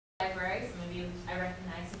library. Some of you, I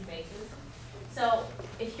recognize some faces. So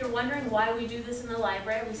if you're wondering why we do this in the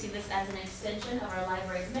library, we see this as an extension of our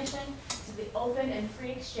library's mission to the open and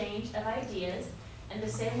free exchange of ideas. In the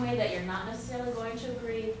same way that you're not necessarily going to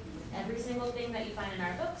agree with every single thing that you find in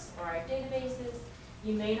our books or our databases,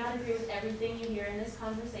 you may not agree with everything you hear in this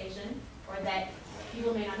conversation, or that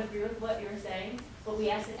people may not agree with what you're saying, but we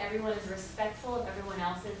ask that everyone is respectful of everyone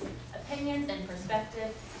else's opinions and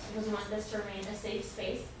perspective, because we want this to remain a safe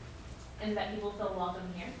space and that people feel welcome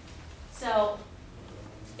here. So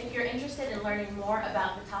if you're interested in learning more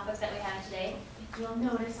about the topic that we have today, you'll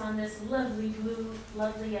notice on this lovely blue,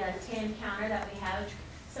 lovely tan counter that we have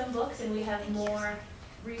some books, and we have more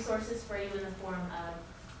resources for you in the form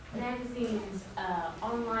of magazines,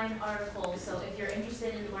 online articles. So if you're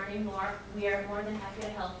interested in learning more, we are more than happy to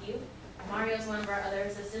help you. Mario's one of our other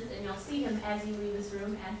assistants, and you'll see him as you leave this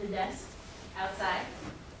room at the desk outside.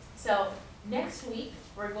 So next week,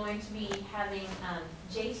 we're going to be having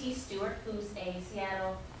J.T. Stewart, who's a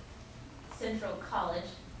Seattle Central College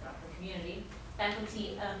community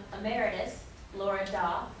faculty emeritus, Laura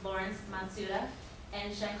Daw, Lawrence Matsuda,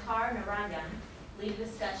 and Shankar Narayan lead a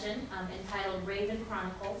discussion entitled Raven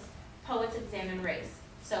Chronicles, Poets Examine Race,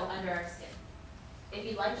 so Under Our Skin. If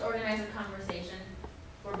you'd like to organize a conversation,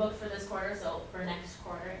 we're booked for this quarter, so for next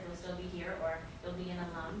quarter, you'll still be here or you'll be an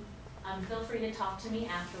alum. Feel free to talk to me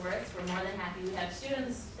afterwards. We're more than happy. We have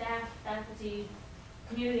students, staff, faculty,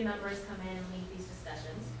 community members come in and lead these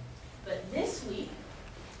discussions. But this week,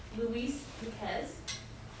 Luis Viquez,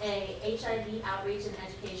 a HIV Outreach and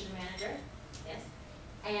Education Manager, yes,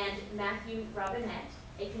 and Matthew Robinette,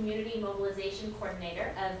 a Community Mobilization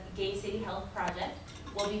Coordinator of Gay City Health Project,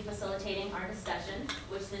 will be facilitating our discussion,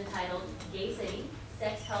 which is entitled Gay City,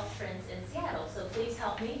 Sex Health Trends in Seattle. So please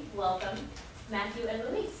help me welcome Matthew and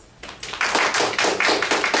Luis.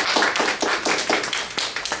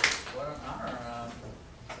 What an honor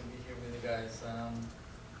to be here with you guys.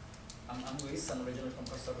 I'm Luis. I'm originally from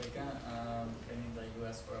Costa Rica. Been in the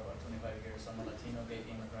U.S. for about 25 years. I'm a Latino gay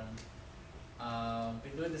immigrant.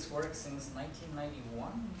 Been doing this work since 1991,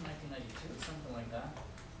 1992, something like that.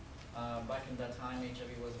 Back in that time,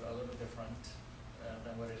 HIV was a little different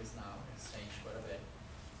than what it is now. It's changed quite a bit.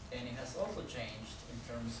 And it has also changed in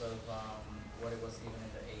terms of what it was even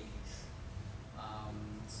in the 80s.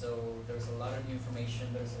 So there's a lot of new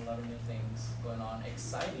information, there's a lot of new things going on,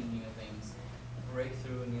 exciting new things,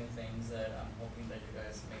 breakthrough new things that I'm hoping that you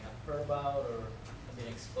guys may have heard about or have been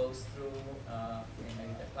exposed through in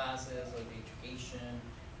maybe the classes or the education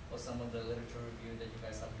or some of the literature review that you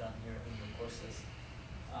guys have done here in your courses.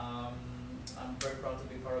 I'm very proud to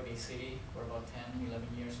be part of Gay City for about 10, 11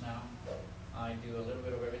 years now. I do a little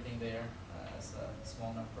bit of everything there. As a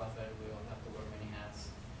small nonprofit, we all have to wear many hats.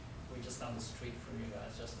 We're just down the street from you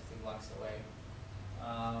guys, just a few blocks away.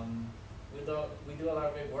 We do a lot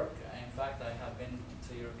of great work. In fact, I have been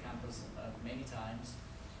to your campus many times.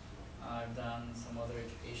 I've done some other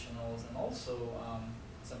educationals, and also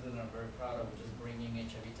something that I'm very proud of, which is bringing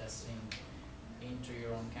HIV testing into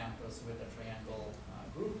your own campus with the Triangle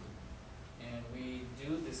group. And we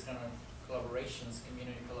do this kind of collaborations,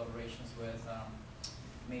 community collaborations with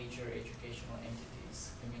major educational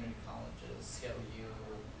entities, community colleges, Seattle U,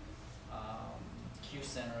 Q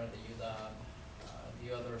Center at the UW,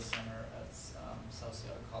 the other center at South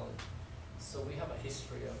Seattle College. So we have a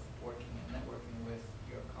history of working and networking with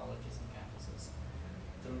your colleges and campuses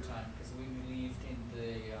through time, because we believed in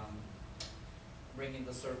the bringing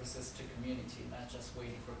the services to community, not just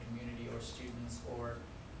waiting for community or students or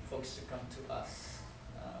folks to come to us.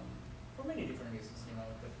 For many different reasons, you know,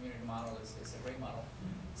 the community model is a great model.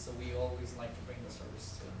 So we always like to bring the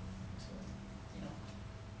service to you know,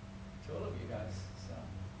 to all of you guys. So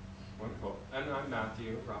wonderful. And I'm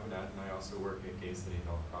Matthew Robinette, and I also work at Gay City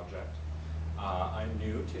Health Project. I'm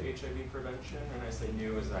new to HIV prevention, and I say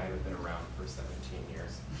new as I haven't been around for 17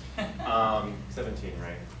 years. 17,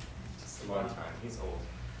 right? Just a long time. He's old.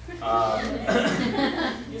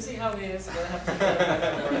 You see how he is.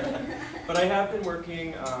 But I have been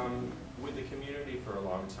working with the community for a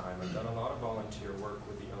long time. I've done a lot of volunteer work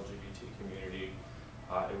with the LGBT community.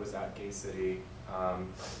 It was at Gay City,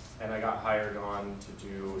 and I got hired on to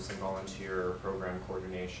do some volunteer program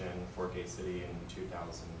coordination for Gay City in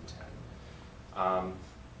 2010.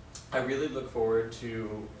 I really look forward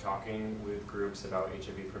to talking with groups about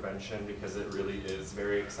HIV prevention, because it really is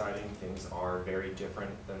very exciting. Things are very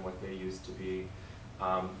different than what they used to be.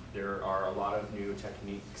 There are a lot of new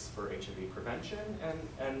techniques for HIV prevention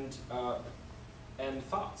and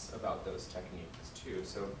thoughts about those techniques too.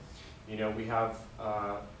 So, you know, we have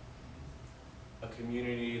a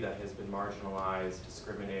community that has been marginalized,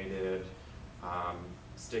 discriminated,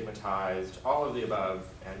 stigmatized, all of the above,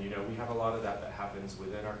 and we have a lot of that happens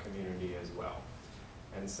within our community as well.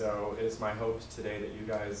 And so it's my hope today that you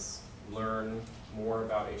guys learn more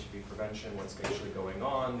about HIV prevention, what's actually going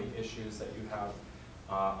on, the issues that you have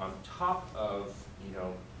on top of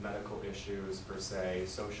medical issues per se,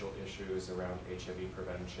 social issues around HIV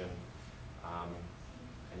prevention.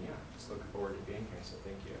 And yeah, just looking forward to being here, so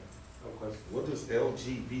thank you. No question. What does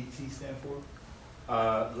LGBT stand for?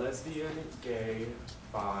 Lesbian, gay,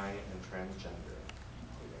 bi, and transgender,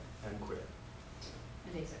 and queer.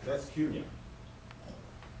 And asexual. That's cute. Yeah.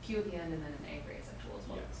 Q at the end and then an A for asexual as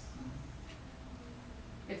well. Yes.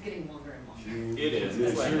 It's getting longer and longer. It is.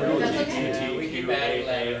 It's like That's okay. We keep adding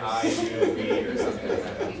letters. LGBTQAAIUB or something like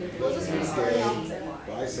that. We'll just restart the opposite line.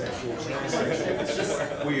 Bisexual,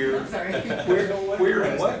 transsexual, queer. Sorry. Queer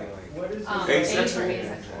and what? What is A the, for Asexual.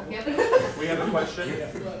 asexual. Yep. We have a question?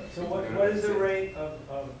 so what is the rate of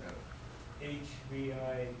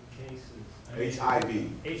HBI cases? HIV.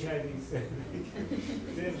 HIV.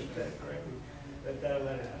 Didn't that correctly? That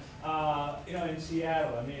letter. In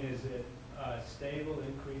Seattle, I mean, is it stable,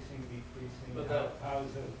 increasing, decreasing? But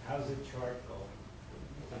How's the chart go?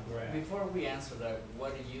 The graph? Before we answer that,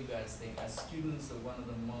 what do you guys think? As students of one of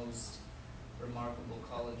the most remarkable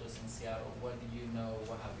colleges in Seattle, what do you know?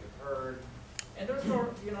 What have you heard? And there's no,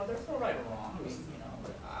 there's no right or wrong. I mean,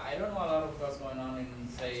 I don't know a lot of what's going on in,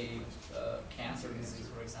 say, cancer disease,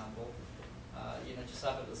 for example. Just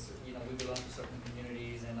happen to, we belong to certain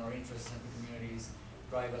communities, and our interests in the communities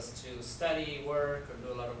drive us to study, work, or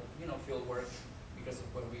do a lot of, field work because of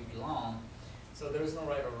where we belong. So there's no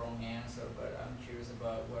right or wrong answer, but I'm curious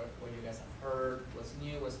about what you guys have heard, what's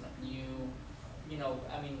new, what's not new.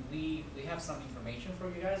 I mean, we have some information for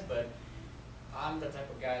you guys, but I'm the type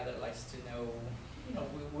of guy that likes to know,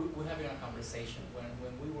 we're having a conversation.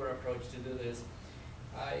 When we were approached to do this,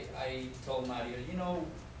 I told Mario,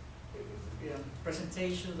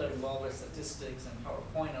 presentations that involve statistics and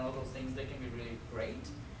PowerPoint and all those things, they can be really great,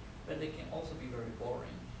 but they can also be very boring.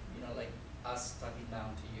 Like us talking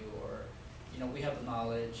down to you, or we have the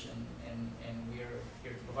knowledge and we're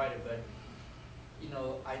here to provide it, but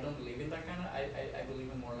I don't believe in that kind of. I believe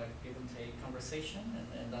in more like give and take conversation,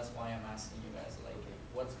 and that's why I'm asking you guys, like,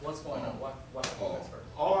 what's going on? What have you guys heard?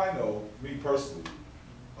 All I know, me personally,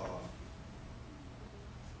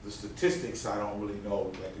 the statistics I don't really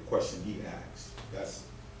know, like the question he asked.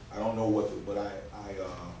 I don't know but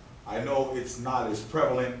I know it's not as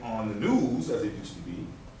prevalent on the news as it used to be.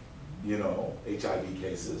 HIV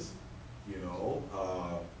cases.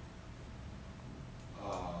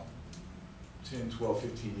 10, 12,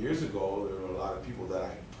 15 years ago, there were a lot of people that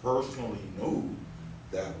I personally knew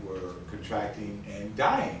that were contracting and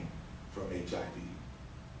dying from HIV,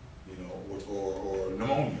 or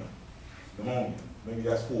pneumonia. Maybe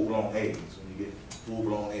that's full-blown AIDS, when you get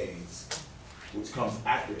full-blown AIDS, which comes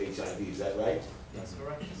after HIV, is that right? That's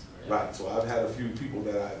correct. Right, so I've had a few people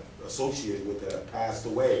that I've associated with that have passed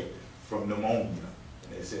away from pneumonia,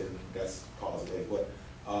 and they said that's cause of AIDS. But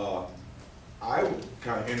I'm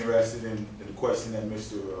kind of interested in the question that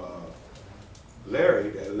Mr.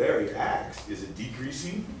 Larry asked. Is it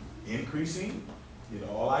decreasing, increasing?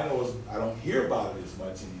 All I know is I don't hear about it as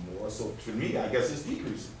much anymore, so for me, I guess it's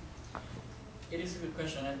decreasing. It is a good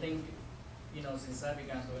question. I think, since I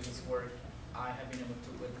began doing this work, I have been able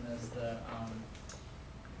to witness that,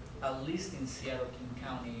 at least in Seattle, King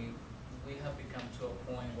County, we have become to a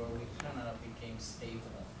point where we kind of became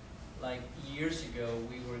stable. Like years ago,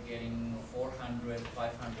 we were getting 400,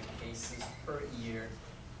 500 cases per year.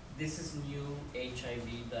 This is new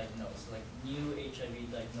HIV diagnosed. Like new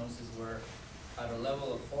HIV diagnoses were at a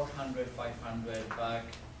level of 400, 500 back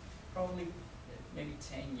probably maybe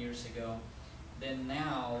 10 years ago. Then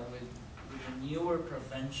now, with the newer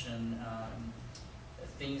prevention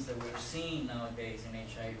things that we're seeing nowadays in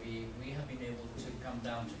HIV, we have been able to come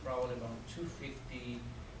down to probably about 250,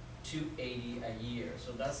 280 a year.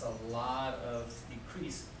 So that's a lot of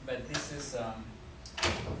decrease. But this is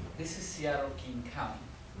Seattle, King County.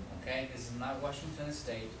 Okay, this is not Washington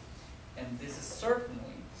State, and this is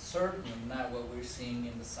certainly not what we're seeing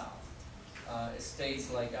in the South.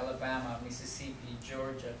 States like Alabama, Mississippi,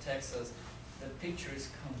 Georgia, Texas, the picture is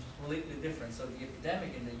completely different. So the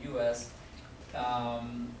epidemic in the U.S.,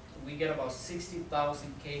 we get about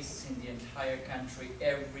 60,000 cases in the entire country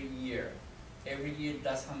every year. Every year,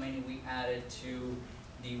 that's how many we added to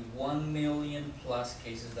the 1 million plus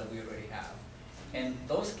cases that we already have. And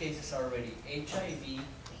those cases are already HIV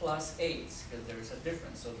plus AIDS, because there is a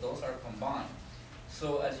difference. So those are combined.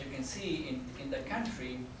 So as you can see in the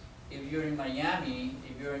country, if you're in Miami,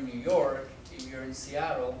 if you're in New York, if you're in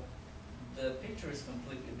Seattle, the picture is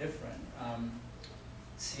completely different.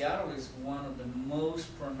 Seattle is one of the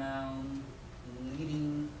most pronounced,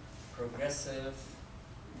 leading, progressive,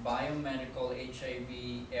 biomedical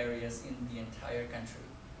HIV areas in the entire country.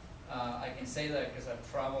 I can say that because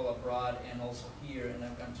I've traveled abroad and also here, and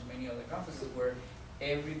I've gone to many other conferences where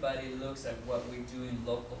everybody looks at what we're doing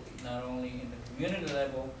locally, not only in the community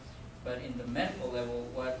level, but in the medical level,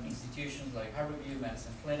 what institutions like Harborview,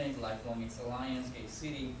 Madison Clinic, Lifelong AIDS Alliance, Gay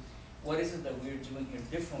City, what is it that we're doing here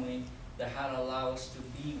differently that had allowed us to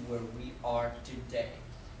be where we are today?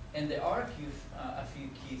 And there are a few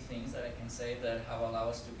key things that I can say that have allowed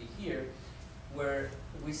us to be here, where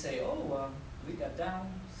we say, oh, we got down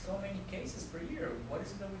so many cases per year. What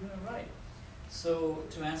is it that we're doing right? So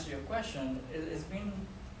to answer your question, it's been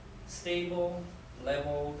stable,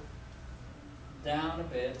 leveled, down a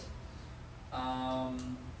bit.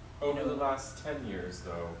 Over the last 10 years,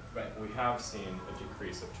 though, Right. we have seen a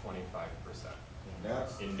decrease of 25%.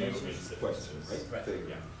 That's In new the question, incidences. right? Right.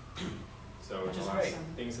 Yeah. So in Which the is last, great.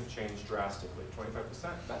 things have changed drastically.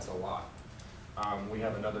 25%, that's a lot. We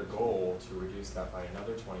have another goal to reduce that by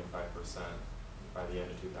another 25% by the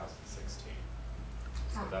end of 2016.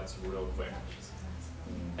 So that's real quick.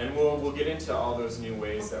 And we'll get into all those new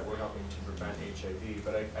ways that we're helping to prevent HIV,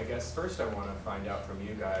 but I guess first I want to find out from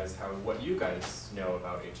you guys what you guys know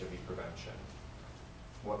about HIV prevention.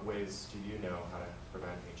 What ways do you know how to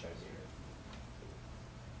prevent HIV?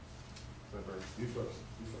 Whoever. You first.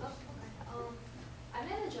 Oh, okay. I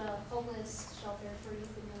manage a homeless shelter for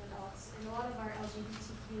youth and young adults in a lot of our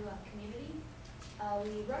LGBTQ community.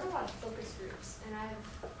 We run a lot of focus groups, and I've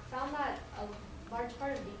found that a large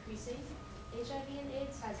part of decreasing HIV and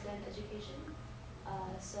AIDS has been education.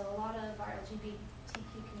 So a lot of our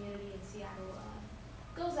LGBTQ community in Seattle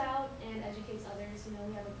goes out and educates others. You know,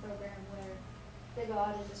 we have a program where they go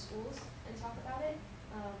out into schools and talk about it,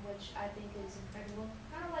 which I think is incredible.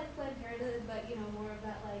 Kind of like Planned Parenthood, but you know, more of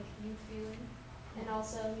that like youth feeling. And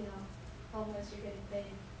also, you know, homeless, you're getting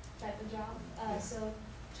paid type of job. So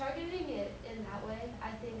targeting it in that way,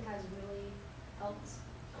 I think has really helped.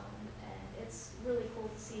 And it's really cool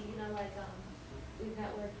to see, you know, like we've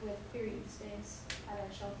networked with Queer Youth Space at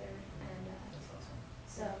our shelter, and That's awesome.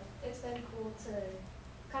 so it's been cool to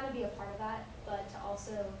kind of be a part of that, but to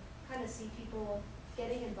also kind of see people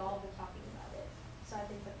getting involved and talking about it. So I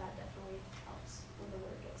think that definitely helps when the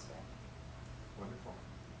word gets spread.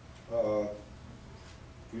 Wonderful.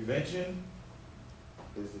 Prevention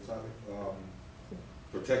is the topic.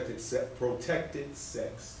 Protected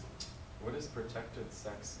sex. What does protected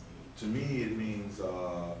sex mean? To me, it means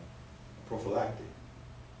prophylactic.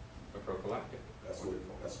 A prophylactic. That's what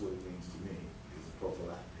it means to me. Is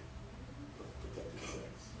prophylactic. Protected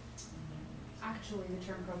sex. Actually, the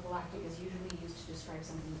term prophylactic is usually used to describe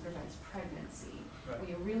something that prevents pregnancy. Right. What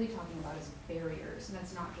you're really talking about is barriers, and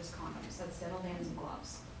that's not just condoms, that's dental dams and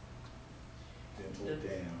gloves. Dental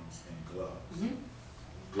dams and gloves. Mm-hmm.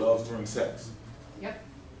 Gloves during sex. Yep.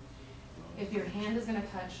 If your hand is gonna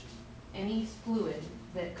touch any fluid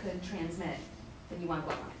that could transmit, then you want a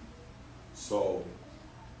glove on it. So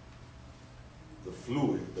the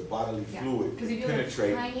fluid, the bodily Yeah. fluid, Because can if you have a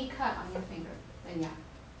penetrate. tiny cut on your finger, then yeah.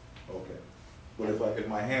 Okay. But if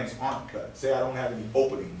my hands aren't cut, say I don't have any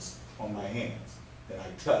openings on my hands, and I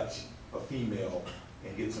touch a female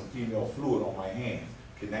and get some female fluid on my hand,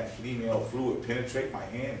 can that female fluid penetrate my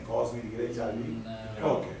hand and cause me to get HIV? No.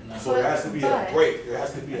 Okay, No. so there has to be a But- break, there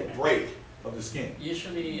has to be a break of the skin.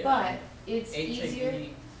 Usually, But it's easier.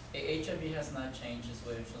 HIV has not changed its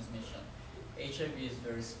way of transmission. HIV is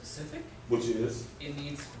very specific. Which is, It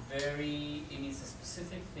needs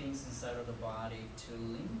specific things inside of the body to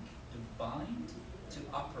link, to bind, to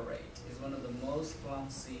operate. It's one of the most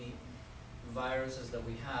clumsy viruses that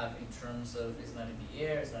we have in terms of it's not in the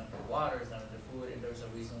air, it's not in the water, it's not in the food, and there's a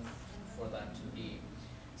reason for that to be.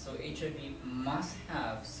 So HIV must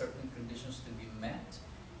have certain conditions to be met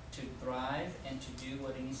to thrive and to do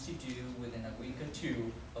what it needs to do within a week or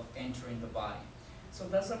two of entering the body. So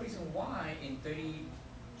that's the reason why in 30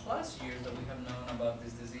 plus years that we have known about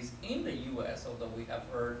this disease in the US, although we have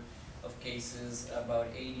heard of cases about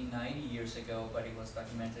 80, 90 years ago, but it was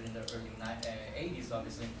documented in the early 80s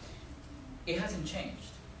obviously, it hasn't changed,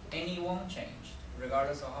 and it won't change,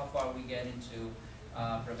 regardless of how far we get into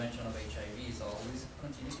prevention of HIV. It's always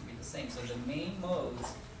continue to be the same. So the main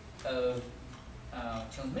modes of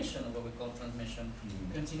transmission, or what we call transmission,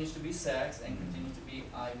 continues to be sex and continues to be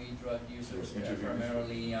IV drug users, Intravenous.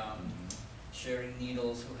 primarily sharing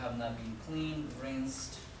needles who have not been cleaned,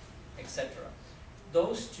 rinsed, etc.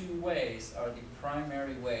 Those two ways are the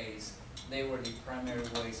primary ways. They were the primary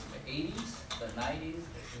ways in the 80s, the 90s,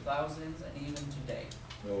 the 2000s, and even today.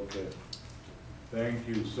 okay. Thank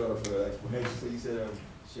you, sir, for that explanation. So you said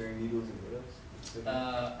Sharing needles and what else?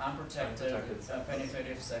 Unprotected, Unprotected.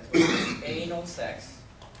 penetrative sex, whether it's anal sex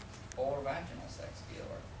or vaginal sex, either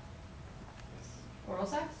or. Oral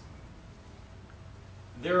sex?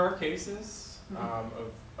 There are cases Mhm.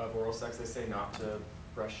 of oral sex. They say not to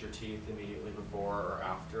brush your teeth immediately before or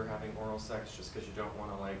after having oral sex, just because you don't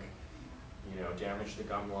want to, like, you know, damage the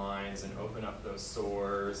gum lines and open up those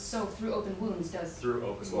sores So through open wounds does, through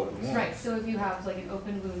open Through open wounds. wounds. right, so if you have like an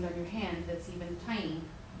open wound on your hand that's even tiny,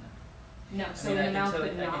 no, I so mean, in I the can mouth tell,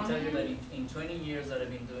 but I not can on tell the you that hand? in 20 years that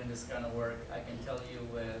I've been doing this kind of work, I can tell you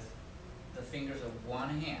with the fingers of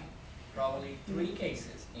one hand, probably 3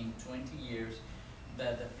 cases in 20 years,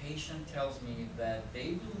 that the patient tells me that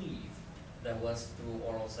they believe that was through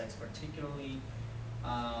oral sex, particularly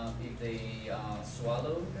if they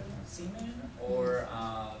swallowed semen or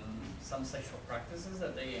some sexual practices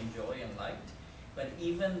that they enjoy and liked. But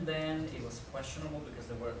even then, it was questionable because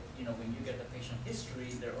there were, you know, when you get the patient history,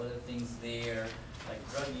 there are other things there, like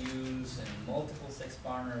drug use and multiple sex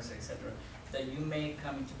partners, etc., that you may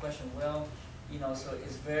come into question. Well, you know, so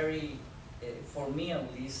it's very, for me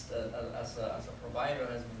at least, as a provider,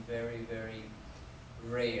 has been very, very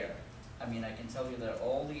rare. I mean, I can tell you that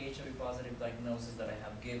all the HIV positive diagnoses that I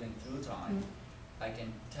have given through time, I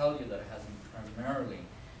can tell you that it has been primarily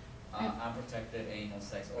unprotected anal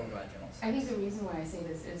sex or vaginal sex. I think the reason why I say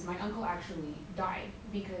this is my uncle actually died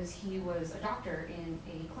because he was a doctor in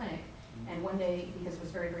a clinic, and one day, because it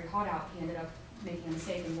was very, very hot out, he ended up making a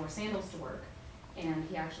mistake and wore sandals to work, and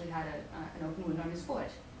he actually had an open wound on his foot.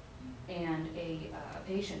 And a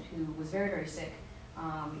patient who was very, very sick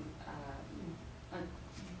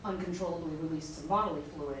uncontrollably released some bodily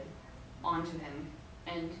fluid onto him,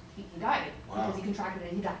 and he died because he contracted it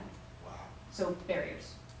and he died. Wow. So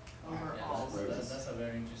barriers over Yeah, all. that's a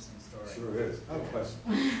very interesting story. Sure is. I have a question.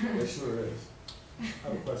 It sure is. I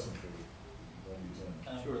have a question for you. When you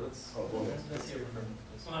join. Sure, let's. Oh, go ahead. Let's hear from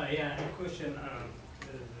this. Yeah, a question,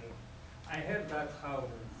 I heard that how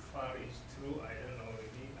far is true, I don't know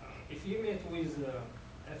really. If you met with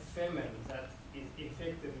a female that is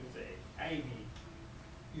infected with the IV,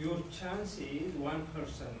 your chance is 1%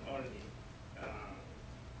 only.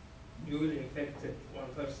 You will infect one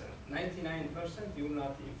person. 99% you will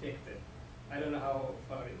not infected. I don't know how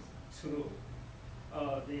far is true.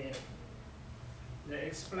 The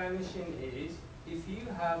explanation is if you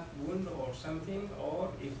have wound or something, or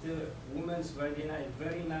if the woman's vagina is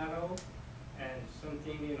very narrow and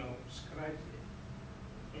something, you know, scratched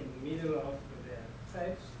in the middle of the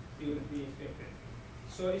sex, you will be infected.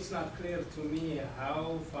 So it's not clear to me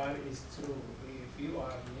how far is true. If you are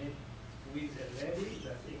met with a lady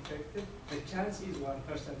that's infected, the chance is 1%,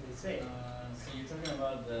 they say. So you're talking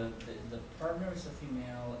about the partner is a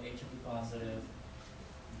female, HIV positive,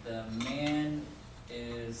 the man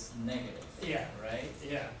is negative, Yeah. right?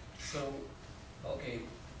 Yeah. So, okay,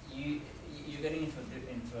 you're getting into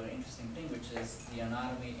an interesting thing, which is the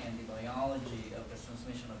anatomy and the biology of the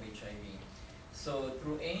transmission of HIV. So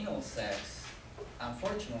through anal sex,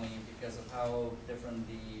 unfortunately, because of how different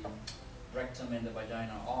the rectum and the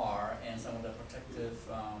vagina are, and some of the protective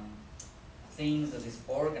things that these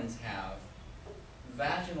organs have,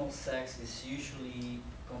 vaginal sex is usually,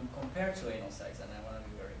 compared to anal sex, and I want to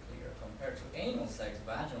be very clear, compared to anal sex,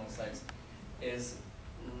 vaginal sex is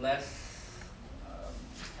less,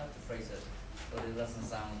 how to phrase it, but it doesn't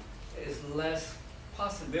sound, is less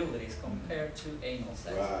possibilities compared to anal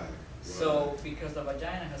sex. Right. So, because the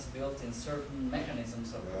vagina has built in certain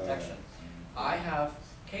mechanisms of protection, I have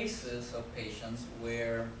cases of patients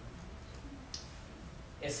where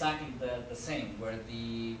exactly the same, where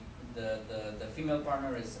the female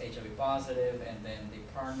partner is HIV positive, and then the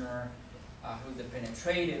partner, who's the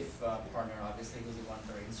penetrative partner, obviously, who's the one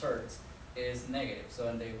that inserts, is negative. So,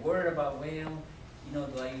 and they worried about, well, you know,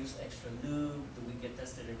 do I use extra lube? Do we get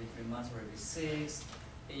tested every 3 months or every 6?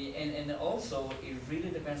 And also, it really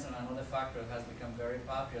depends on another factor that has become very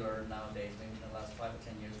popular nowadays, maybe in the last 5 or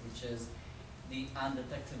 10 years, which is the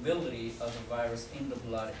undetectability of the virus in the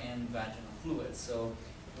blood and vaginal fluid. So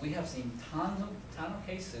we have seen ton of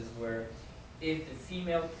cases where if the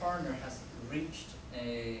female partner has reached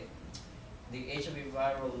the HIV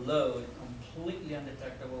viral load completely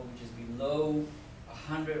undetectable, which is below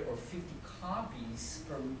 100 or 50 copies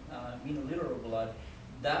per milliliter of blood,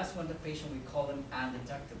 that's when the patient, we call them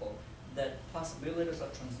undetectable. That possibilities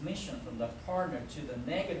of transmission from the partner to the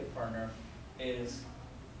negative partner is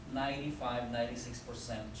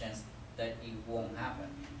 95–96% chance that it won't happen.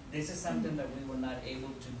 This is something that we were not able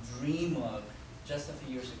to dream of just a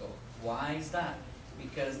few years ago. Why is that?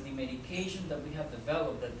 Because the medication that we have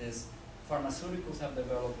developed, that these pharmaceuticals have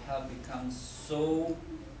developed, have become so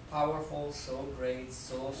powerful, so great,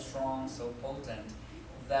 so strong, so potent,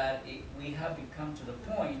 that we have become to the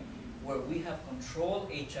point where we have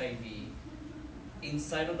controlled HIV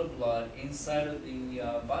inside of the blood, inside of the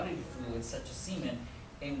bodily fluids such as semen,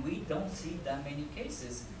 and we don't see that many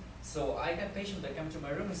cases. So I got patients that come to my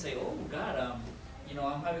room and say, oh God, you know,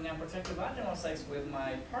 I'm having unprotected vaginal sex with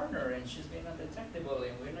my partner and she's been undetectable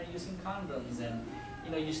and we're not using condoms, and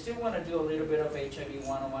you know, you still want to do a little bit of HIV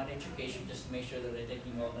one-on-one education just to make sure that they're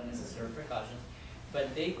taking all the necessary precautions.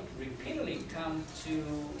 But they repeatedly come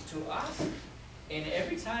to us, and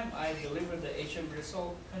every time I deliver the HIV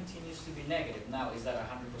result continues to be negative. Now, is that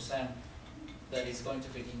 100% that is going to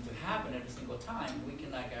begin to happen every single time? We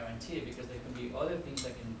cannot guarantee it, because there can be other things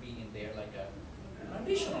that can be in there, like an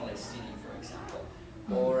additional STD, for example,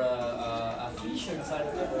 or a fissure inside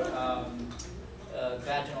of the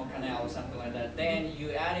vaginal canal or something like that. Then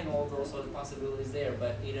you adding all those other possibilities there.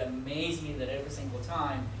 But it amazed me that every single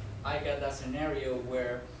time I got that scenario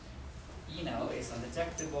where, you know, it's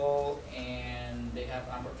undetectable and they have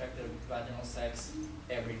unprotected vaginal sex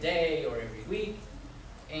every day or every week,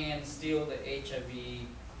 and still the HIV,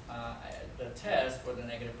 the test for the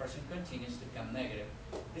negative person continues to come negative.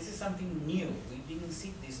 This is something new. We didn't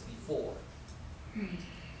see this before.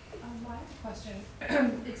 I have a question.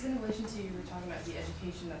 It's in relation to, you were talking about the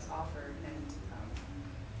education that's offered, and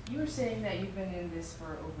you were saying that you've been in this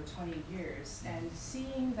for over 20 years, and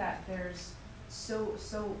seeing that there's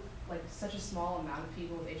such a small amount of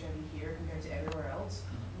people with HIV here compared to everywhere else,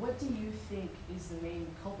 what do you think is the main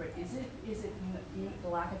culprit? Is it the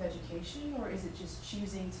lack of education, or is it just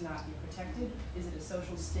choosing to not be protected? Is it a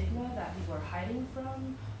social stigma that people are hiding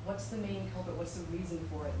from? What's the main culprit? What's the reason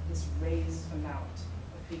for this raised amount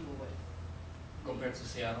of people with? Compared to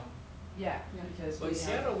Seattle? Yeah, because in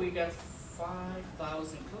Seattle we got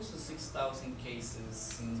 5,000, close to 6,000 cases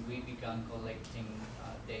since we began collecting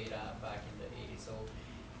data back in the 80s. So,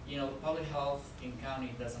 you know, public health in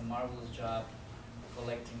county does a marvelous job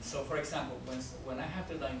collecting. So, for example, when I have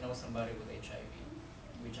to diagnose somebody with HIV,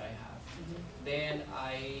 which I have, then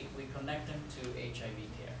we connect them to HIV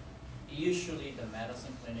care. Usually, the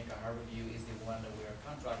medicine clinic at Harborview is the one that we are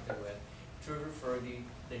contracted with to refer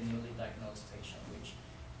the newly diagnosed patient, which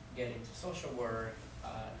get into social work,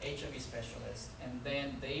 HIV specialist, and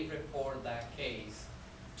then they report that case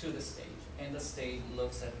to the state, and the state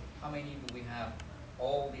looks at how many do we have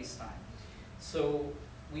all this time. So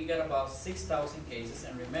we got about 6,000 cases,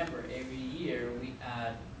 and remember, every year we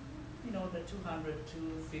add, you know, the 200,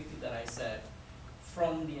 250 that I said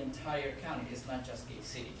from the entire county. It's not just Gay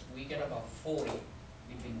City. We get about 40,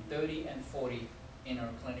 between 30 and 40 in our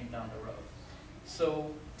clinic down the road.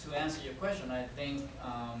 So to answer your question, I think,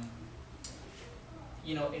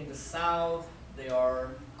 you know, in the South, there are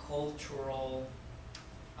cultural,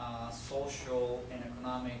 social, and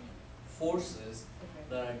economic forces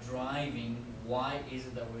that are driving why is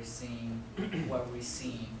it that we're seeing what we're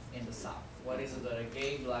seeing in the South. What is it that a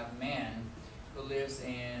gay black man who lives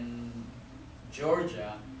in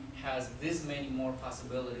Georgia has this many more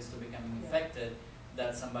possibilities to becoming infected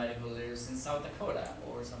than somebody who lives in South Dakota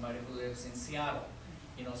or somebody who lives in Seattle?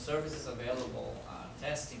 You know, services available,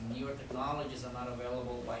 testing, newer technologies are not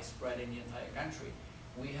available widespread in the entire country.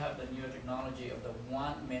 We have the newer technology of the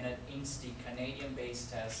 1-minute INSTI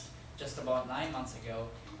Canadian-based test just about 9 months ago,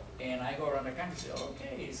 and I go around the country and say,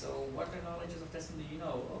 okay, so what technologies of testing do you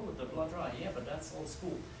know? Oh, the blood draw, yeah, but that's old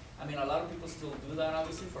school. I mean, a lot of people still do that,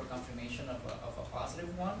 obviously, for confirmation of a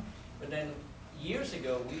positive one, but then years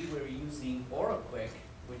ago, we were using OraQuick,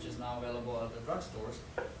 which is now available at the drugstores,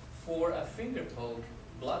 for a finger poke,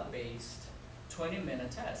 blood-based,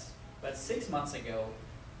 20-minute test. But 6 months ago,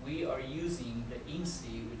 we are using the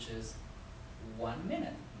INSTI, which is 1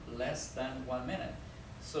 minute, less than 1 minute.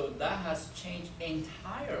 So that has changed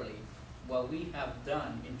entirely what we have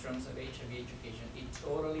done in terms of HIV education. It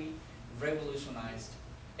totally revolutionized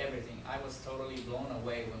everything. I was totally blown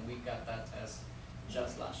away when we got that test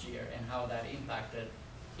just last year, and how that impacted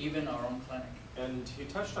even our own clinic. And he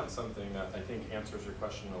touched on something that I think answers your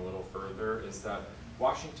question a little further, is that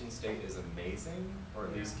Washington State is amazing, or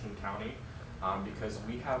at least King County, because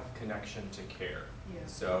we have connection to care. Yeah.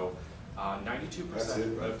 So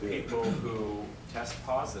 92% of people who test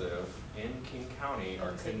positive in King County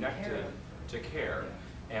are connected to care.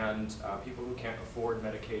 And people who can't afford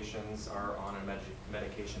medications are on a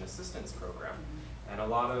medication assistance program. And a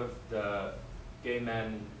lot of the gay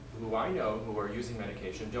men who I know who are using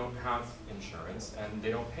medication don't have insurance, and they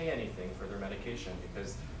don't pay anything for their medication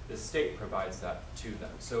because the state provides that to them.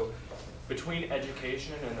 So between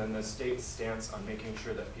education and then the state's stance on making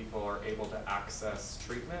sure that people are able to access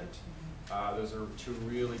treatment, those are two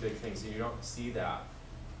really big things. And you don't see that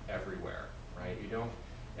everywhere, right? You don't,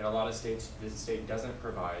 in a lot of states, the state doesn't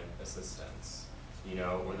provide assistance, you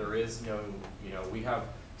know, or there is no, you know, we have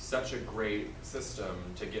such a great system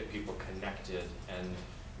to get people connected and,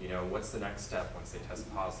 you know, what's the next step once they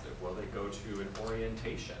test positive? Well, they go to an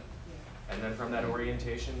orientation. And then from that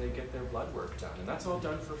orientation, they get their blood work done, and that's all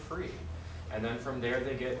done for free. And then from there,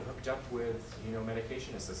 they get hooked up with, you know,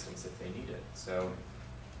 medication assistance if they need it. So,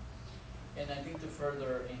 And I think to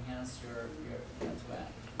further enhance your to add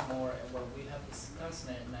more, what we have discussed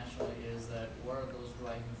nationally is that what are those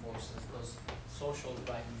driving forces, those social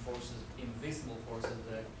driving forces, invisible forces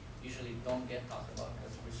that usually don't get talked about,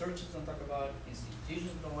 because researchers don't talk about,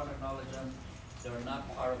 institutions don't want to acknowledge them, they're not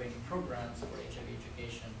part of any programs for HIV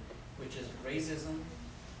education, which is racism,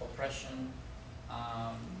 oppression,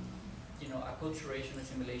 you know, acculturation,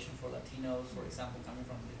 assimilation for Latinos, for example, coming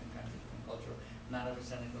from different countries, different culture, not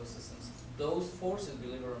understanding those systems. Those forces,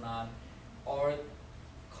 believe it or not, are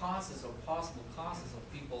causes or possible causes of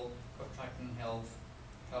people contracting health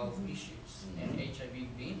issues, and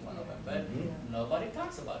HIV being one of them. But nobody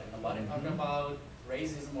talks about it. Nobody talks about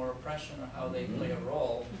racism or oppression or how they play a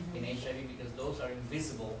role in HIV, because those are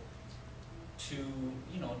invisible to,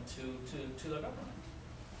 you know, to the government.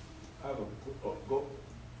 I have a, go ahead.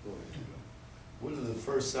 What are the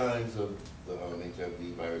first signs of the HIV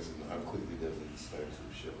virus and how quickly does it start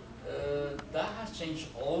to show? That has changed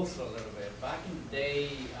also a little bit. Back in the day,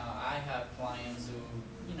 I had clients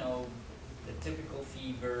who, you know, the typical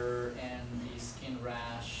fever and the skin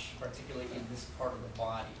rash, particularly in this part of the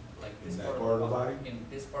body, like this part of the body. In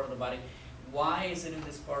this part of the body. Why is it in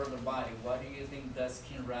this part of the body? Why do you think that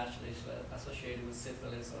skin rash is associated with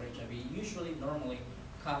syphilis or HIV? Usually, normally,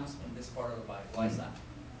 comes in this part of the body. Why is that?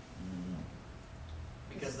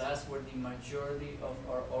 Because that's where the majority of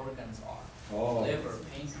our organs are. Oh. Liver,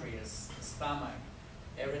 pancreas, stomach,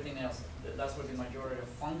 everything else. That's where the majority of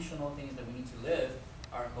functional things that we need to live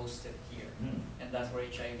are hosted here. And that's where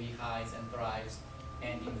HIV hides and thrives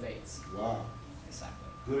and invades. Wow. Exactly.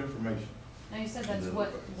 Good information. Now you said that's what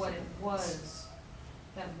it was,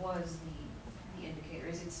 that was the indicator.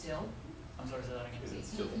 Is it still? I'm sorry, say that again. is it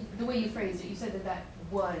still? The way you phrased it, you said that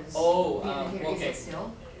was Oh, the indicator. okay. Is it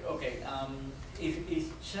still? Okay, it's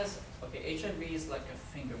just, okay, HIV is like a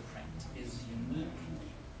fingerprint. It's unique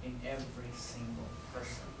in every single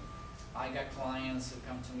person. I got clients who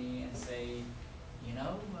come to me and say, you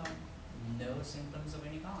know, no symptoms of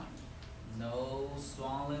any kind. No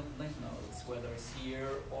swollen lymph nodes, whether it's here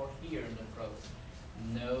or here in the throat.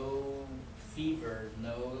 No fever,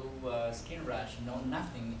 no skin rash, no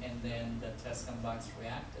nothing, and then the test comes back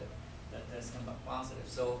reactive. The test comes back positive.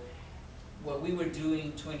 So what we were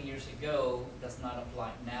doing 20 years ago does not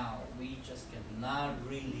apply now. We just cannot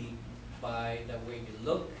really, by the way you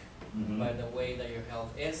look, by the way that your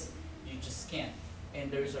health is, you just can't. And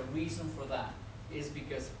there's a reason for that. Is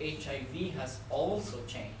because HIV has also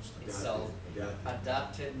changed itself,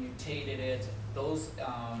 adapted, mutated it. Those,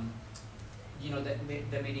 you know, the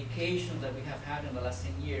medication that we have had in the last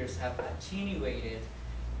 10 years have attenuated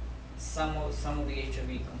some of the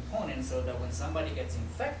HIV components, so that when somebody gets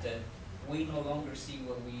infected, we no longer see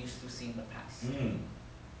what we used to see in the past.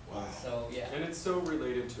 Wow. So yeah. And it's so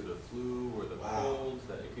related to the flu or the cold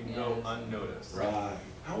that it can go unnoticed. Right.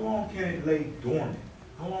 How long can it lay dormant?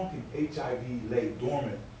 How long can HIV lay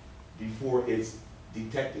dormant before it's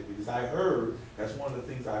detected? Because I heard, that's one of the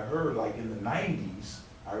things I heard, like in the 90s,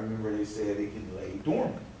 I remember they said it can lay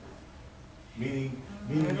dormant. Meaning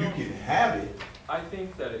you can have it. I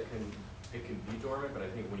think that it can be dormant, but I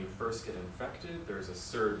think when you first get infected, there's a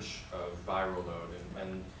surge of viral load,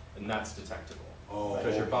 and that's detectable. Oh,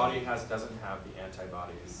 because your body doesn't have the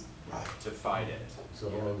antibodies to fight it.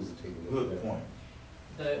 So how long does it take? Good point.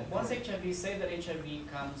 Once HIV, say that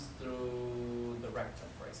HIV comes through the rectum,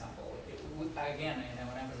 for example. Again, I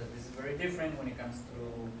want to emphasize this is very different when it comes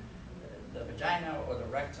through the vagina or the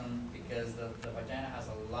rectum, because the vagina has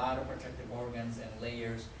a lot of protective organs and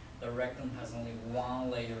layers. The rectum has only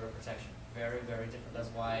one layer of protection. Very, very different. That's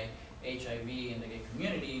why HIV in the gay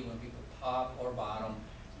community, when people top or bottom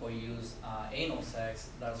or use anal sex,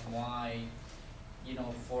 that's why, you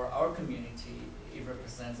know, for our community, it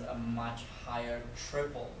represents a much higher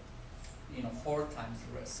triple, 4 times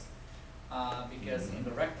the risk. Because in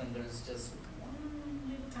the rectum, there's just one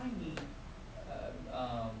little tiny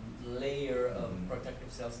layer of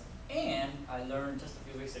protective cells. And I learned just a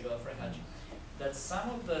few weeks ago, Fred Haji, that some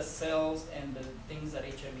of the cells and the things that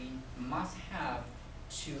HIV must have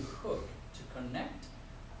to hook, to connect,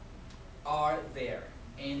 are there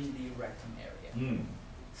in the rectum area.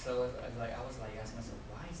 So I was asking myself,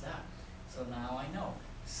 why is that? So now I know.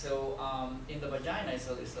 So in the vagina, it's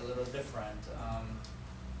a little different.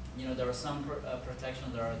 you know, there are some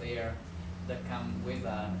protections that are there that come with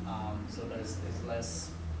that, so that it's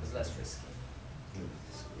less risky. Still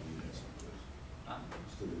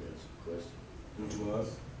didn't answer the question. Which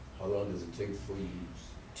was? How long does it take for you?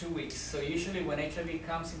 2 weeks. So usually when HIV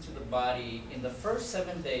comes into the body, in the first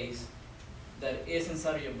 7 days that is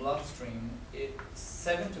inside of your bloodstream,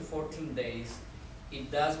 7 to 14 days,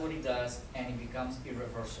 it does what it does and it becomes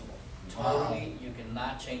irreversible. Totally, you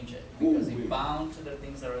cannot change it because it bound to the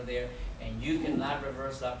things that are there, and you cannot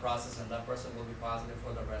reverse that process, and that person will be positive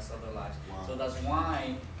for the rest of their lives. Wow. So that's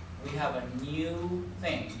why we have a new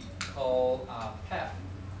thing called PEP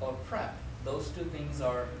or PrEP. Those two things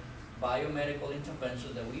are biomedical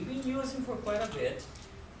interventions that we've been using for quite a bit.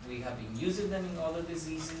 We have been using them in other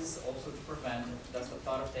diseases also to prevent. That's the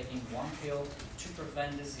thought of taking one pill to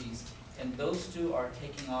prevent disease. And those two are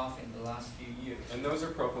taking off in the last few years. And those are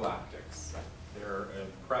prophylactics. They're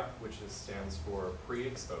PrEP, which stands for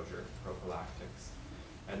pre-exposure prophylactics.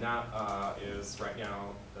 And that is, right now,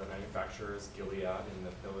 the manufacturer is Gilead, and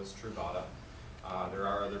the pill is Truvada. There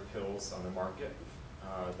are other pills on the market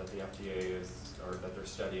that the FDA or that they're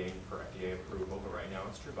studying for FDA approval, but right now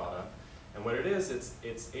it's Truvada. And what it is,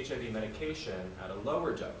 it's HIV medication at a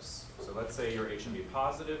lower dose. So let's say you're HIV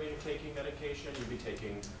positive and you're taking medication, you'd be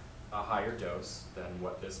taking a higher dose than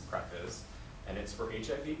what this PrEP is. And it's for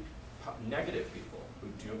HIV negative people who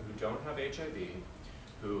don't have HIV,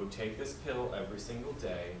 who take this pill every single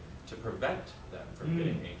day to prevent them from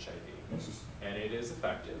getting HIV. And it is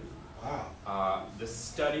effective. Wow. The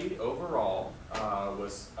study overall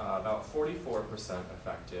was about 44%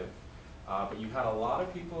 effective, but you had a lot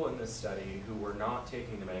of people in this study who were not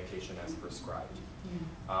taking the medication as prescribed.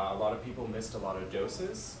 A lot of people missed a lot of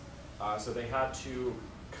doses, so they had to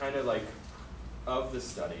kind of like, of the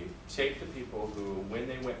study, take the people who, when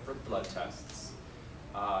they went for blood tests,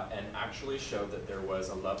 and actually showed that there was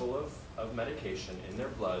a level of medication in their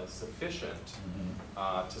blood sufficient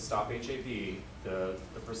to stop HIV, the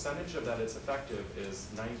percentage of that it's effective is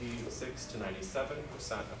 96 to 97%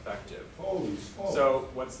 effective. Holy smokes. So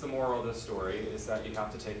what's the moral of the story is that you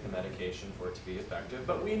have to take the medication for it to be effective,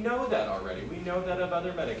 but we know that already. We know that of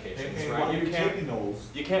other medications, And right? while you're taking those,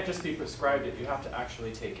 You can't just be prescribed it, you have to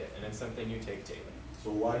actually take it, and it's something you take daily. so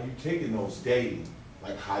while you're taking those daily,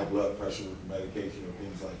 like high blood pressure medication or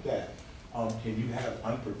things like that, can you have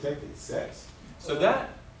unprotected sex? So that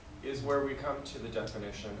is where we come to the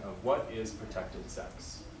definition of what is protected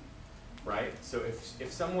sex, right? So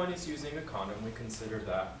if someone is using a condom, we consider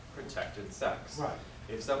that protected sex. Right.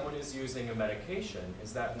 If someone is using a medication,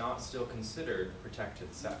 is that not still considered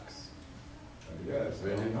protected sex? Yes,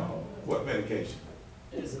 really know. What medication?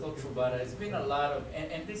 It's called Truvada. It's been a lot of,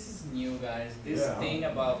 and this is new, guys. This Yeah, thing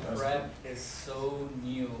about that's PrEP is so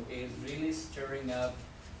new. It's really stirring up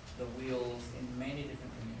the wheels in many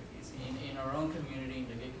different communities. In our own community, in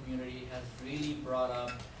the gay community, it has really brought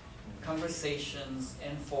up conversations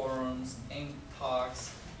and forums and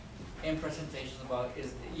talks and presentations about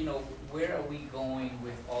where are we going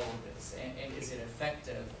with all of this, and is it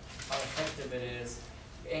effective, how effective it is,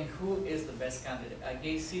 and who is the best candidate. At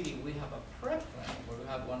Gay City, we have a PrEP clinic where we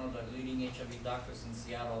have one of the leading HIV doctors in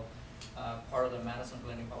Seattle, part of the Madison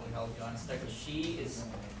Clinic Public Health, Joanna Stecker. She is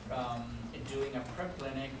doing a PrEP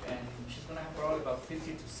clinic, and she's going to have probably about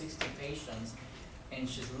 50 to 60 patients, and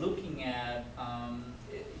she's looking at,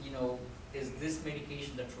 is this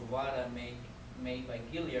medication, the Truvada made by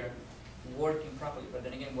Gilead, working properly? But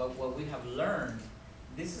then again, what we have learned,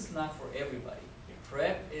 this is not for everybody.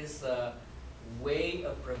 PrEP is a way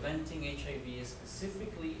of preventing HIV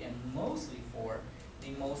specifically and mostly for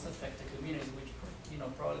the most affected communities, which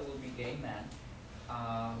probably will be gay men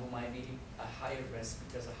who might be a higher risk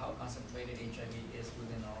because of how concentrated HIV is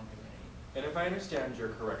within our own community. And if I understand your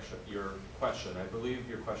question, I believe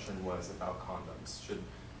your question was about condoms.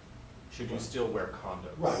 Should you still wear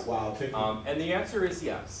condoms? Right, while taking. And the answer is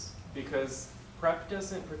yes, because PrEP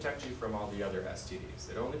doesn't protect you from all the other STDs.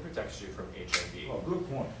 It only protects you from HIV. Oh, good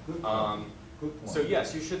point, good point. Good point. So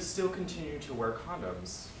yes, you should still continue to wear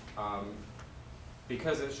condoms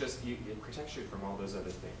because it protects you from all those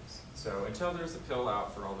other things. So until there's a pill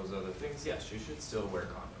out for all those other things, yes, you should still wear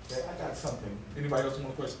condoms. Okay, I got something. Anybody else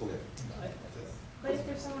want a question? Go ahead. But if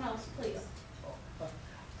there's someone else, please.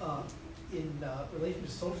 In relation to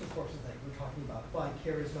social forces that we're talking about, applying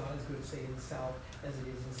care is not as good, say, in the South as it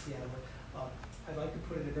is in Seattle. I'd like to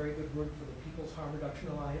put in a very good word for the People's Harm Reduction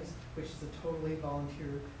Alliance, which is a totally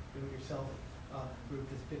volunteer, do-it-yourself group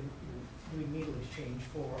that's been doing needle exchange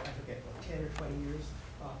for, I forget, 10 or 20 years.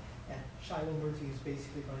 And Shiloh Murphy is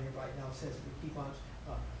basically running it right now, says that he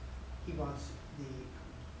wants the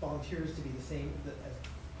volunteers to be the same as the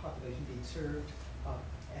population being served.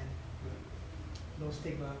 and no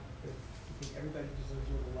stigma. I think everybody deserves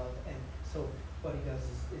a little love, and so what he does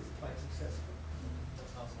is quite successful.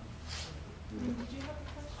 That's awesome. Did you have a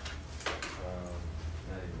question?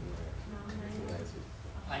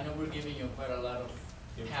 I know we're giving you quite a lot of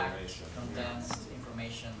packed, Information. condensed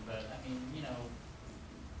information, but I mean, you know,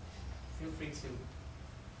 feel free to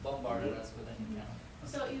bombard us with any kind of.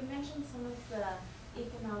 So you mentioned some of the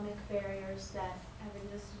economic barriers that have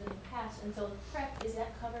existed in the past, and so PrEP, is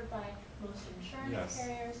that covered by most insurance Yes,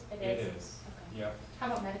 carriers? It is. Okay. Yep. How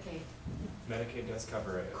about Medicaid? Medicaid does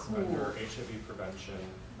cover it. It's Cool. under HIV prevention,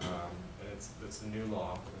 and it's a new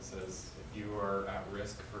law that says if you are at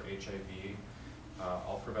risk for HIV,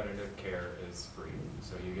 all preventative care is free.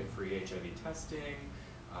 So you get free HIV testing.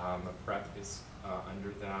 PrEP is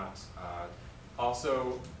under that.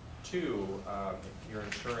 Also, too, if your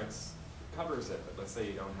insurance covers it, but let's say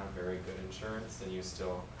you don't have very good insurance and you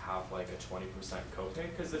still have like a 20% copay,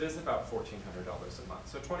 because it is about $1,400 a month.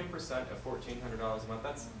 So 20% of $1,400 a month,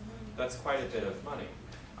 that's quite a bit of money.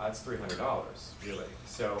 It's $300 really.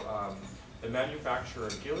 So the manufacturer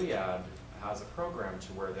Gilead has a program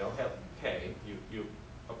to where they'll pay, you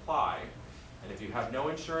apply, and if you have no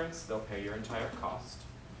insurance, they'll pay your entire cost.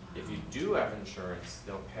 If you do have insurance,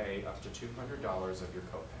 they'll pay up to $200 of your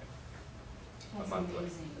copay. That's monthly.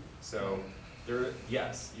 amazing. So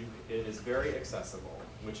yes, it is very accessible,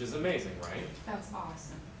 which is amazing, right? That's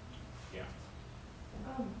awesome. Yeah.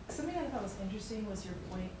 Something I thought was interesting was your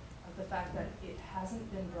point of the fact that it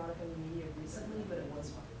hasn't been brought up in the media recently, but it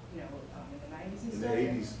was, in the 90s and In stuff. the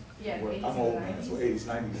eighties. Yeah, in the 80s I'm and old the man, 90s. so eighties,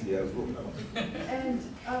 nineties, yeah, I was looking at And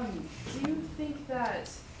do you think that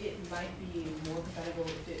it might be more preventable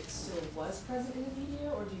if it still was present in the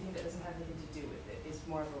media, or do you think that doesn't have anything to do with it? It's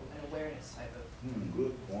more of an awareness type of.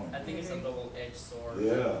 Good point. I think it's a double-edged sword.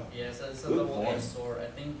 Yeah. Yes, it's a Good double-edged point. sword. I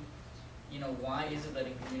think, why is it that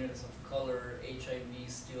in communities of color, HIV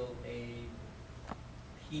is still a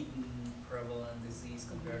hidden, prevalent disease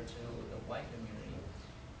compared to the white community?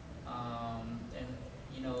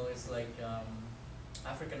 It's like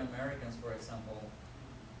African Americans, for example.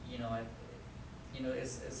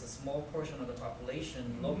 It's a small portion of the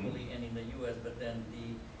population locally and in the U.S., but then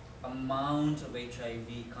the amount of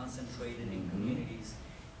HIV concentrated in communities,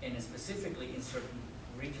 and specifically in certain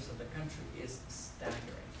regions of the country, is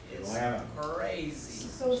staggering. It's Atlanta. crazy.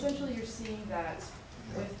 So essentially you're seeing that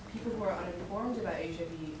with people who are uninformed about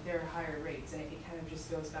HIV, there are higher rates, and it kind of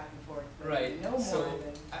just goes back and forth. But Right. No more So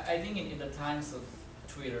than. I think in the times of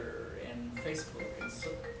Twitter and Facebook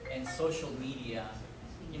and social media,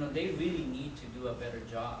 they really need to do a better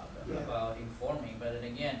job about informing. But then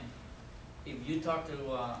again, if you talk to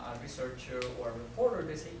a researcher or a reporter,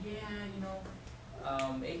 they say,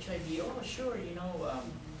 HIV. Oh, sure,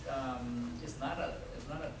 it's not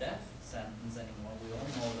a death sentence anymore. We all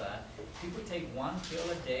know that. People take one pill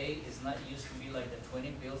a day. It's not used to be like the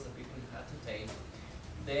 20 pills that people had to take.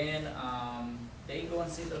 Then they go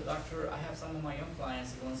and see the doctor. I have some of my young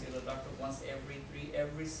clients who go and see the doctor once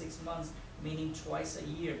every 6 months, meaning twice a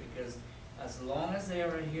year, because as long as they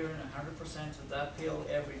are adhering 100% to that pill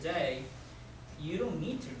every day, you don't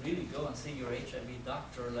need to really go and see your HIV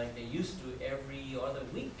doctor like they used to every other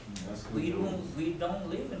week. That's good We news. don't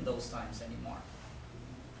live in those times anymore.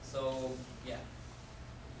 So yeah.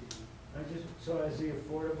 So has the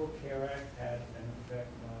Affordable Care Act had an effect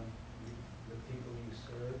on the people you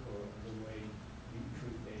serve, or the way you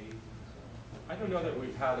treat AIDS and so on? I don't know that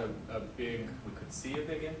we've had we could see a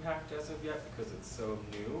big impact as of yet because it's so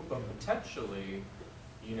new, but potentially,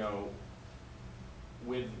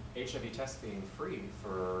 with HIV tests being free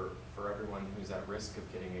for everyone who's at risk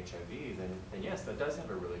of getting HIV, then yes, that does have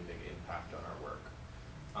a really big impact on our work.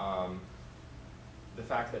 The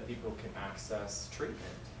fact that people can access treatment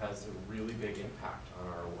has a really big impact on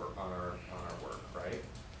our work, right?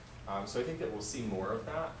 So I think that we'll see more of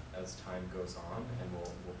that as time goes on, and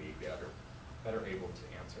we'll be better able to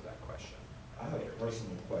answer that question. I have a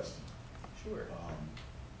personal question. Sure.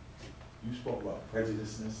 You spoke about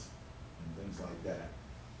prejudiceness and things like that.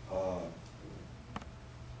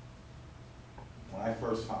 When I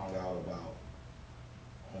first found out about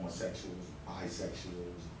homosexuals,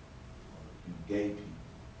 bisexuals, gay people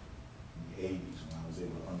in the 80s, when I was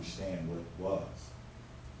able to understand what it was,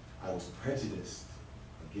 I was prejudiced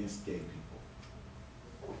against gay people.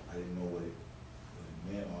 I didn't know what it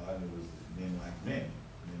meant. All I knew was that men like men.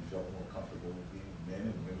 Men felt more comfortable being with men,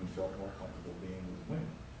 and women felt more comfortable being with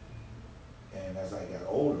women. And as I got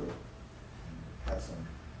older and had some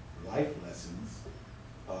life lessons,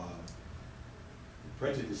 the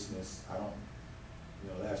prejudiceness,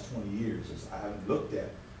 the last 20 years, I haven't looked at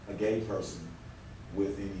a gay person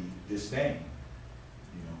with any disdain.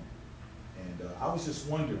 you know. And I was just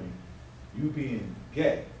wondering, you being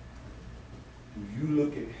gay, do you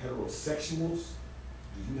look at heterosexuals?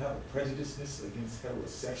 Do you have a prejudiceness against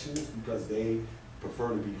heterosexuals because they prefer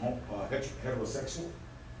to be heterosexual?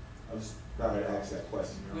 I just thought I'd ask that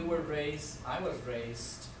question. I was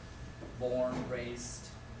raised, born, raised,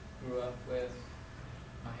 grew up with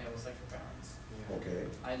my heterosexual parents. Okay.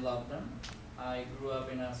 I love them. I grew up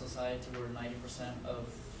in a society where 90% of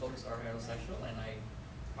folks are heterosexual, and I'm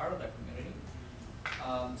part of that community.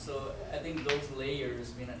 So I think those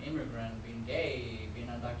layers, being an immigrant, being gay, being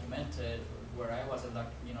undocumented, where I was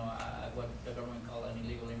what the government called an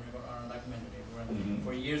illegal immigrant or undocumented immigrant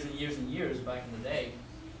for years and years and years back in the day,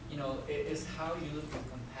 you know, it is how you look with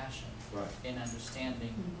compassion and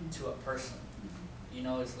understanding to a person. You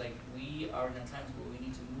know, it's like we are in times where we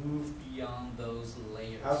need to move beyond those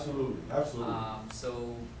layers. Absolutely, absolutely.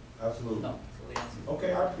 Absolutely. No, so the answer.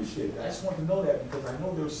 Okay, I appreciate that. I just want to know that because I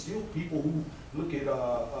know there's still people who look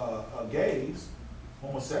at gays,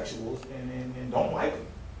 homosexuals, and don't like them.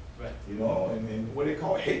 Right. You know, and what they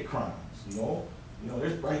call hate crimes. You know,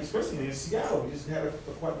 there's especially in Seattle. We just had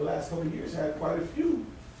quite the last couple of years had quite a few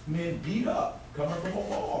men beat up coming from a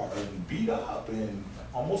bar and beat up and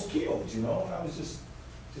almost killed. You know, and I was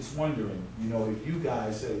just wondering, you know, if you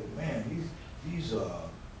guys say, man, these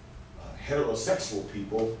heterosexual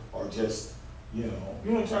people are just, you know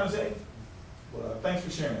what I'm trying to say? Well, thanks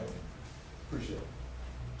for sharing that with me. Appreciate it.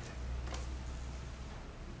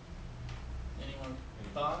 Any more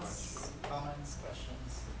thoughts, comments,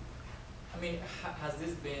 questions? I mean, has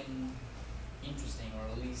this been interesting,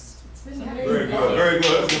 or at least It's been something- Very good, very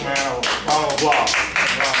good. Let's give a man a round of applause.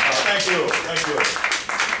 Thank you, thank you.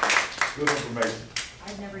 Good information.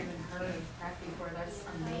 I've never even heard of PrEP before. That's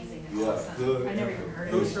amazing and Yeah, awesome. good I've never even heard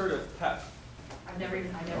of Who's it. heard of PEP? I've never heard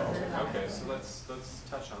of that. Okay, so let's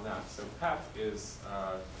touch on that. So PEP is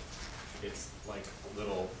it's like a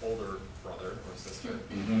little older brother or sister,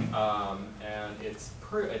 and it's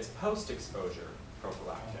post-exposure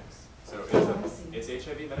prophylactics. So it's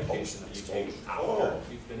HIV medication that you take after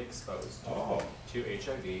you've been exposed to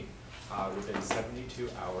HIV within 72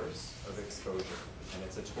 hours of exposure, and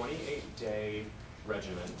it's a 28-day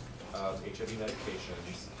regimen of HIV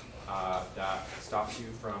medications that stops you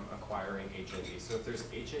from acquiring HIV. So if there's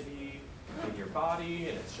HIV in your body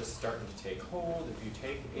and it's just starting to take hold, if you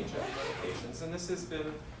take HIV medications, and this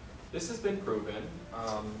has been proven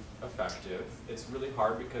effective. It's really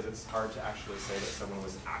hard because it's hard to actually say that someone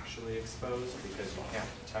was actually exposed because you can't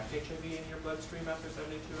detect HIV in your bloodstream after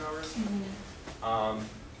 72 hours.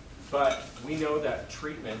 But we know that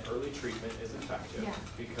early treatment is effective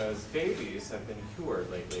because babies have been cured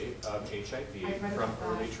lately of HIV from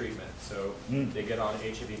early treatment. So they get on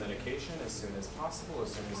HIV medication as soon as possible,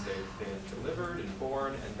 as soon as they've been delivered and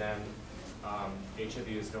born, and then HIV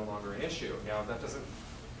is no longer an issue. Now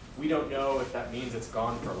we don't know if that means it's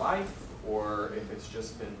gone for life or if it's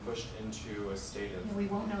just been pushed into a state of. Yeah, we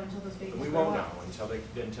won't know until those babies grow up. We won't know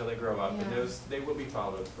until they grow up, and they will be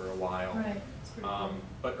followed for a while. Right.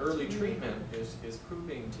 But early treatment is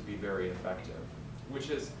proving to be very effective, which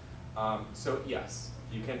is, so yes,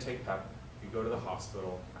 you can take PEP, you go to the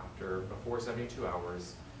hospital before 72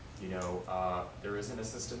 hours, there is an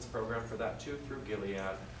assistance program for that too through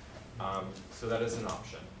Gilead, so that is an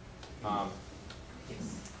option.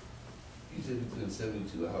 Yes. You said within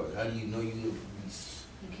 72 hours. How do you know you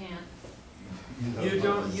can't.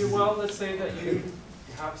 Well, let's say that you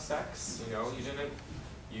have sex,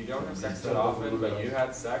 you don't have sex that often, but you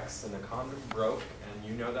had sex and the condom broke and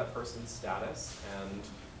you know that person's status and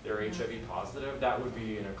they're HIV positive, that would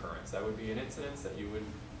be an occurrence. That would be an incidence that you would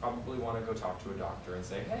probably want to go talk to a doctor and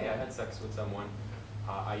say, hey, I had sex with someone,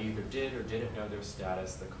 I either did or didn't know their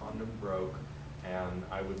status, the condom broke, and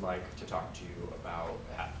I would like to talk to you about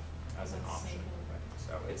PEP as an option.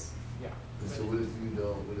 So it's, So what if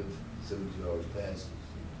 72 hours passes?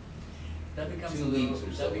 That becomes 2 weeks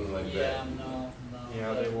or something like that? No.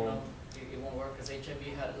 Yeah, they won't. It won't work because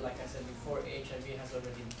HIV like I said before, HIV has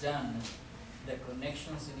already done the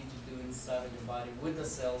connections you need to do inside of your body with the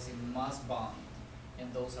cells. It must bond,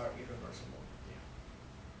 and those are irreversible.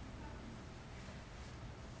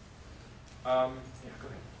 Go ahead.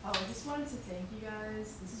 I just wanted to thank you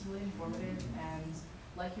guys. This is really informative, and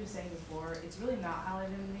like you were saying before, it's really not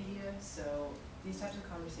highlighted in the media, so these types of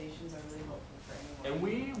conversations are really helpful for anyone. And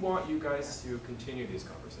we want you guys to continue these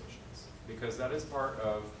conversations because that is part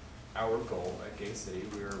of our goal at Gay City.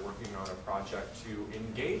 We are working on a project to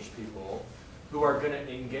engage people who are going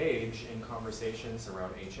to engage in conversations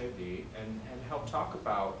around HIV and help talk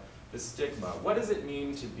about the stigma. What does it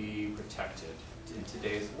mean to be protected in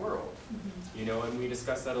today's world? You know, and we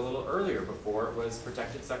discussed that a little earlier. Before it was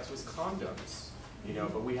protected sex was condoms. You know,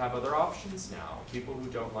 but we have other options now. People who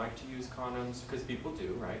don't like to use condoms, because people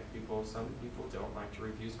do, right? Some people don't like to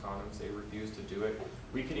use condoms, they refuse to do it.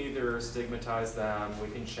 We can either stigmatize them, we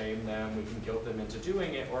can shame them, we can guilt them into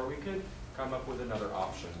doing it, or we could come up with another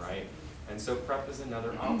option, right? And so PrEP is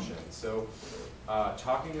another option. So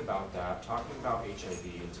talking about that, talking about HIV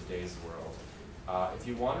in today's world, if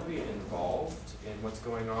you want to be involved in what's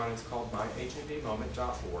going on, it's called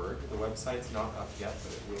myhivmoment.org. The website's not up yet,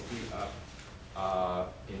 but it will be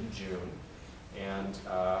up in June, and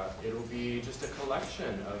it'll be just a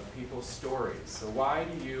collection of people's stories. So why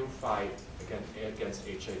do you fight against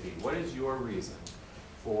HIV? What is your reason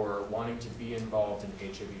for wanting to be involved in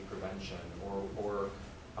HIV prevention,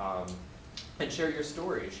 and share your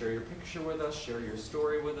story, share your picture with us, share your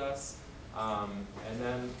story with us, and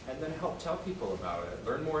then help tell people about it.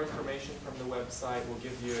 Learn more information from the website. We'll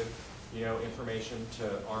give you, information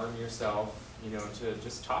to arm yourself, to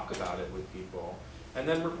just talk about it with people, and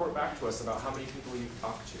then report back to us about how many people you've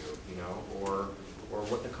talked to, or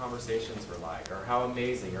what the conversations were like, or how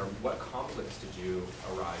amazing, or what conflicts did you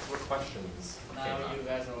arise, what questions Now came up. you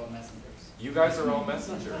guys are all messengers. You guys are all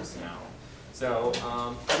messengers now. So,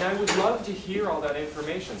 and I would love to hear all that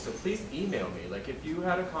information, so please email me. Like if you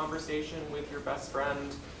had a conversation with your best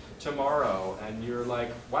friend tomorrow and you're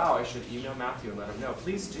like, wow, I should email Matthew and let him know,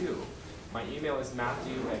 please do. My email is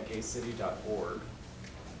matthew@gaycity.org.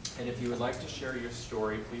 And if you would like to share your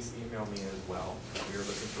story, please email me as well. We are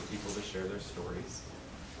looking for people to share their stories.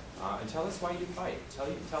 And tell us why you fight.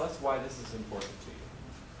 Tell us why this is important to you.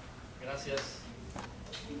 Gracias.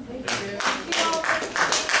 Thank you.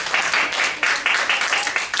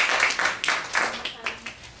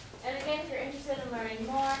 And again, if you're interested in learning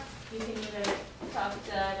more, you can either talk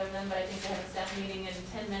to them, but I think they have a staff meeting in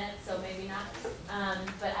 10 minutes, so maybe not.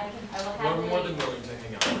 But I will have We're more than willing to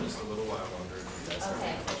hang out for just a little while longer if you guys have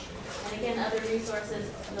Okay. any questions. And again, other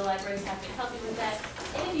resources, the libraries have to help you with that.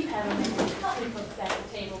 And if you have a minute, help me put back the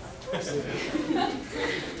tables.